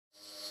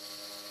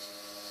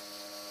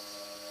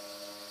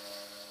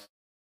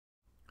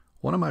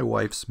One of my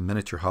wife's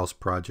miniature house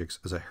projects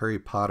is a Harry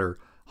Potter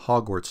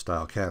Hogwarts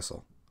style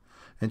castle,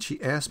 and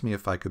she asked me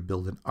if I could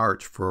build an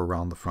arch for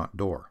around the front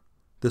door.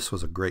 This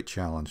was a great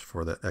challenge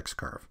for the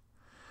X-Carve,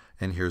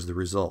 and here's the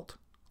result.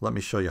 Let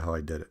me show you how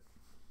I did it.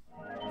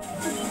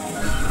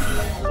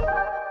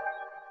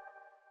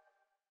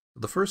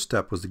 The first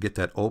step was to get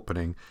that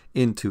opening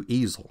into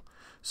Easel,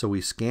 so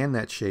we scanned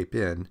that shape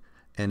in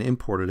and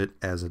imported it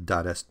as a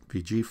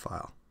 .svg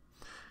file.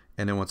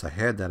 And then once I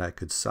had that, I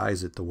could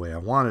size it the way I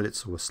wanted it,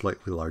 so it was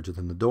slightly larger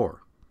than the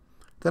door.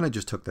 Then I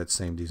just took that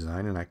same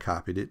design and I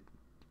copied it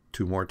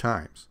 2 more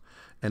times,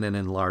 and then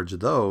enlarged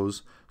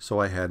those so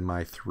I had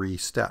my 3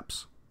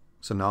 steps.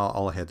 So now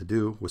all I had to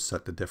do was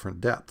set the different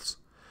depths.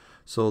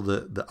 So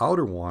the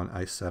outer one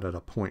I set at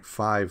a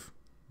 0.5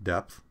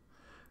 depth,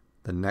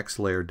 the next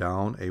layer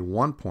down a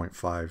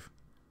 1.5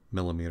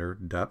 millimeter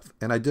depth,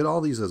 and I did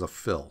all these as a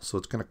fill, so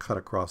it's going to cut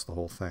across the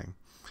whole thing.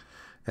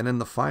 And then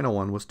the final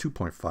one was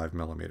 2.5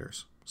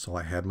 millimeters. So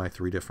I had my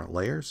 3 different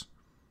layers.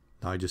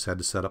 Now I just had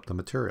to set up the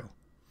material.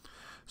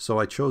 So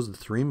I chose the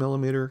 3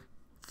 millimeter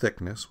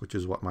thickness, which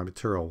is what my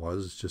material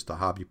was. It's just a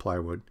hobby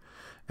plywood,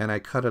 and I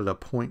cut it at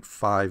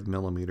 0.5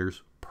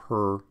 millimeters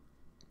per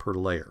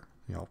layer,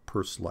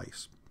 per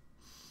slice.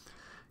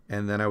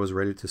 And then I was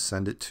ready to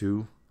send it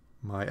to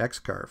my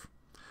X-Carve.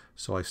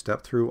 So I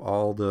stepped through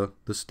all the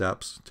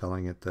steps,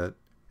 telling it that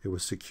it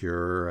was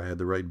secure, I had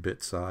the right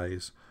bit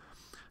size.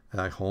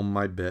 I homed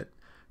my bit,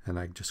 and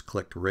I just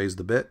clicked raise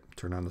the bit,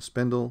 turn on the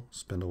spindle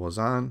was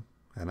on,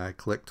 and I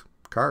clicked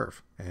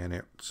carve, and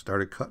it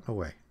started cutting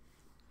away.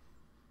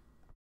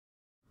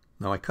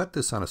 Now I cut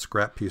this on a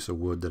scrap piece of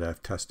wood that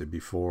I've tested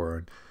before,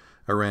 and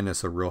I ran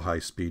this a real high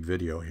speed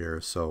video here,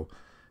 so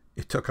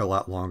it took a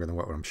lot longer than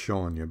what I'm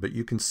showing you, but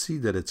you can see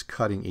that it's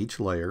cutting each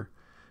layer,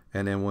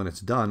 and then when it's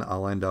done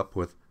I'll end up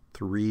with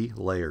 3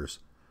 layers.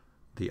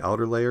 The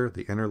outer layer,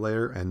 the inner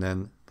layer, and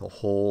then the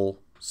whole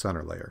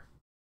center layer.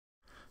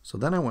 So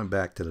then I went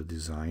back to the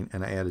design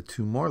and I added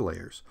 2 more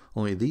layers.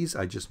 Only these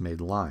I just made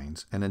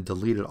lines and then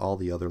deleted all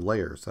the other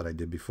layers that I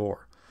did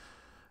before.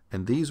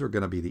 And these were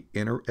going to be the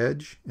inner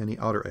edge and the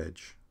outer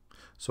edge.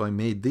 So I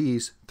made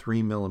these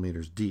 3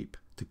 millimeters deep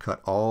to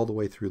cut all the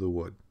way through the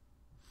wood.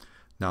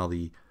 Now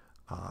the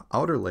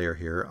outer layer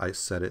here, I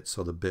set it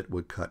so the bit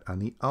would cut on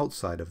the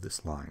outside of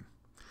this line.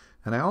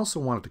 And I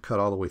also wanted to cut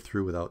all the way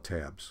through without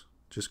tabs.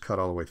 Just cut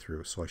all the way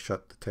through. So I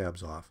shut the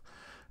tabs off.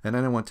 And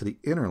then I went to the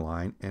inner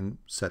line and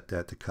set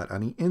that to cut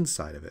on the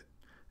inside of it.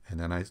 And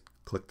then I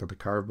clicked on the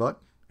carve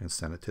button and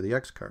sent it to the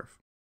X-Carve.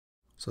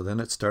 So then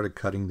it started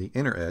cutting the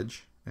inner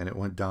edge, and it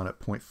went down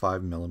at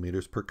 0.5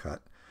 millimeters per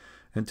cut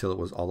until it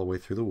was all the way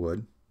through the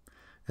wood.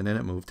 And then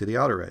it moved to the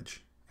outer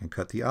edge and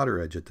cut the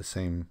outer edge at the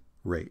same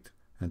rate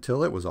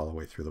until it was all the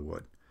way through the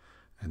wood.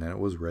 And then it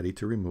was ready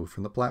to remove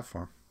from the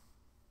platform.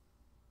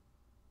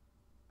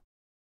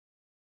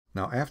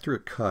 Now after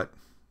it cut,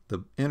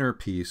 the inner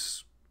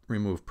piece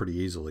removed pretty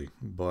easily,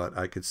 but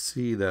I could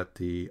see that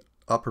the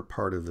upper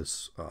part of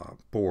this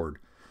board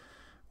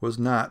was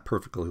not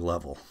perfectly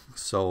level,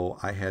 so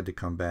I had to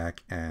come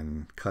back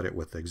and cut it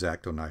with the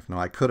X-Acto knife. Now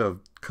I could have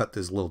cut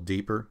this a little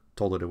deeper,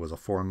 told it was a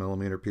 4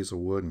 millimeter piece of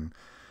wood, and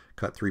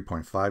cut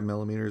 3.5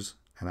 millimeters,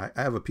 and I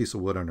have a piece of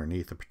wood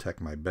underneath to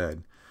protect my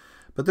bed,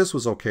 but this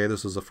was okay.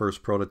 This was the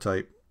first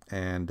prototype,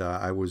 and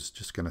I was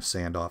just going to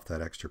sand off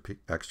that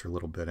extra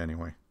little bit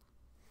anyway.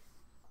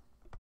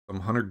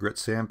 100 grit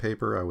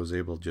sandpaper, I was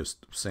able to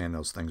just sand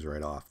those things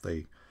right off.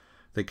 They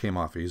came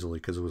off easily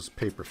because it was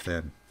paper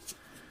thin.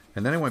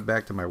 And then I went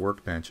back to my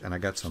workbench and I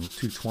got some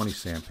 220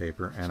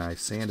 sandpaper and I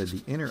sanded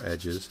the inner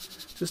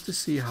edges just to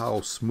see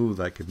how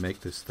smooth I could make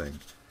this thing.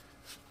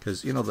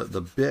 Because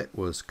the bit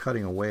was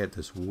cutting away at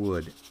this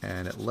wood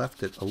and it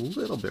left it a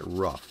little bit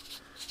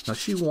rough. Now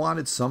she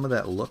wanted some of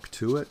that look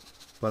to it,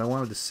 but I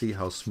wanted to see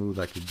how smooth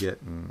I could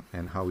get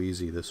and how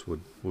easy this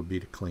would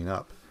be to clean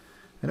up.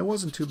 And it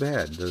wasn't too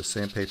bad. The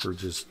sandpaper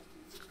just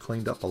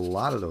cleaned up a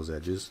lot of those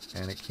edges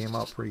and it came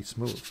out pretty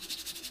smooth.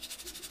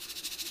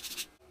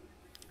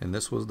 And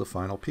this was the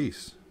final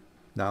piece.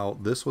 Now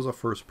this was a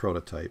first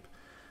prototype,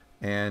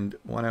 and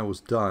when I was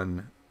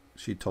done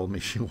she told me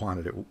she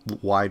wanted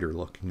it wider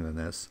looking than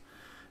this,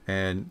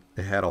 and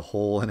it had a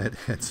hole in it,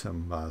 had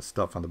some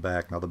stuff on the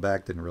back. Now the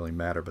back didn't really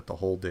matter, but the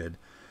hole did.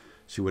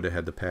 She would have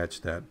had to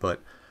patch that,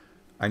 but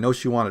I know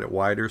she wanted it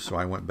wider, so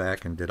I went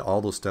back and did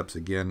all those steps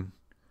again.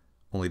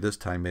 Only this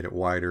time made it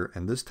wider,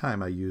 and this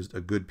time I used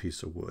a good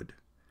piece of wood.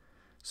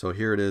 So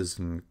here it is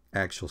in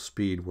actual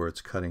speed where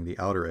it's cutting the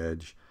outer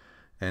edge,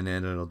 and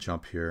then it'll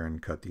jump here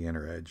and cut the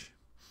inner edge.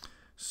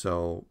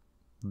 So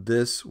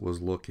this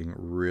was looking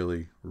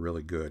really,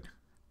 really good,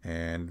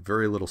 and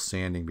very little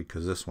sanding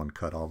because this one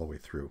cut all the way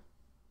through.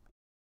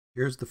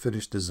 Here's the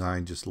finished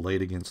design just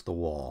laid against the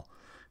wall,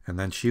 and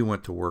then she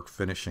went to work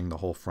finishing the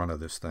whole front of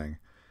this thing,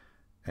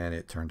 and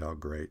it turned out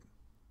great.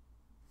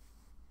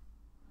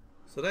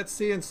 So that's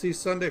CNC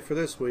Sunday for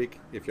this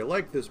week. If you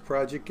like this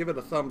project, give it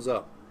a thumbs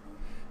up.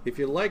 If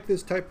you like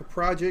this type of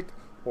project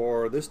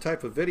or this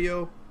type of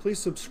video, please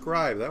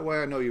subscribe. That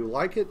way I know you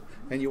like it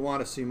and you want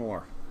to see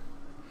more.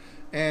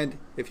 And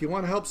if you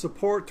want to help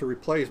support to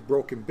replace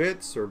broken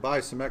bits or buy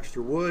some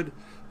extra wood,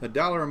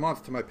 $1 a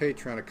month to my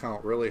Patreon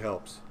account really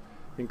helps.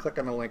 You can click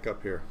on the link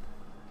up here.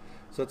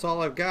 So that's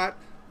all I've got.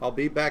 I'll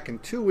be back in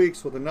 2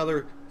 weeks with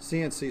another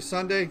CNC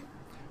Sunday,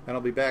 and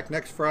I'll be back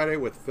next Friday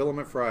with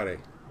Filament Friday.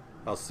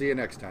 I'll see you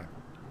next time.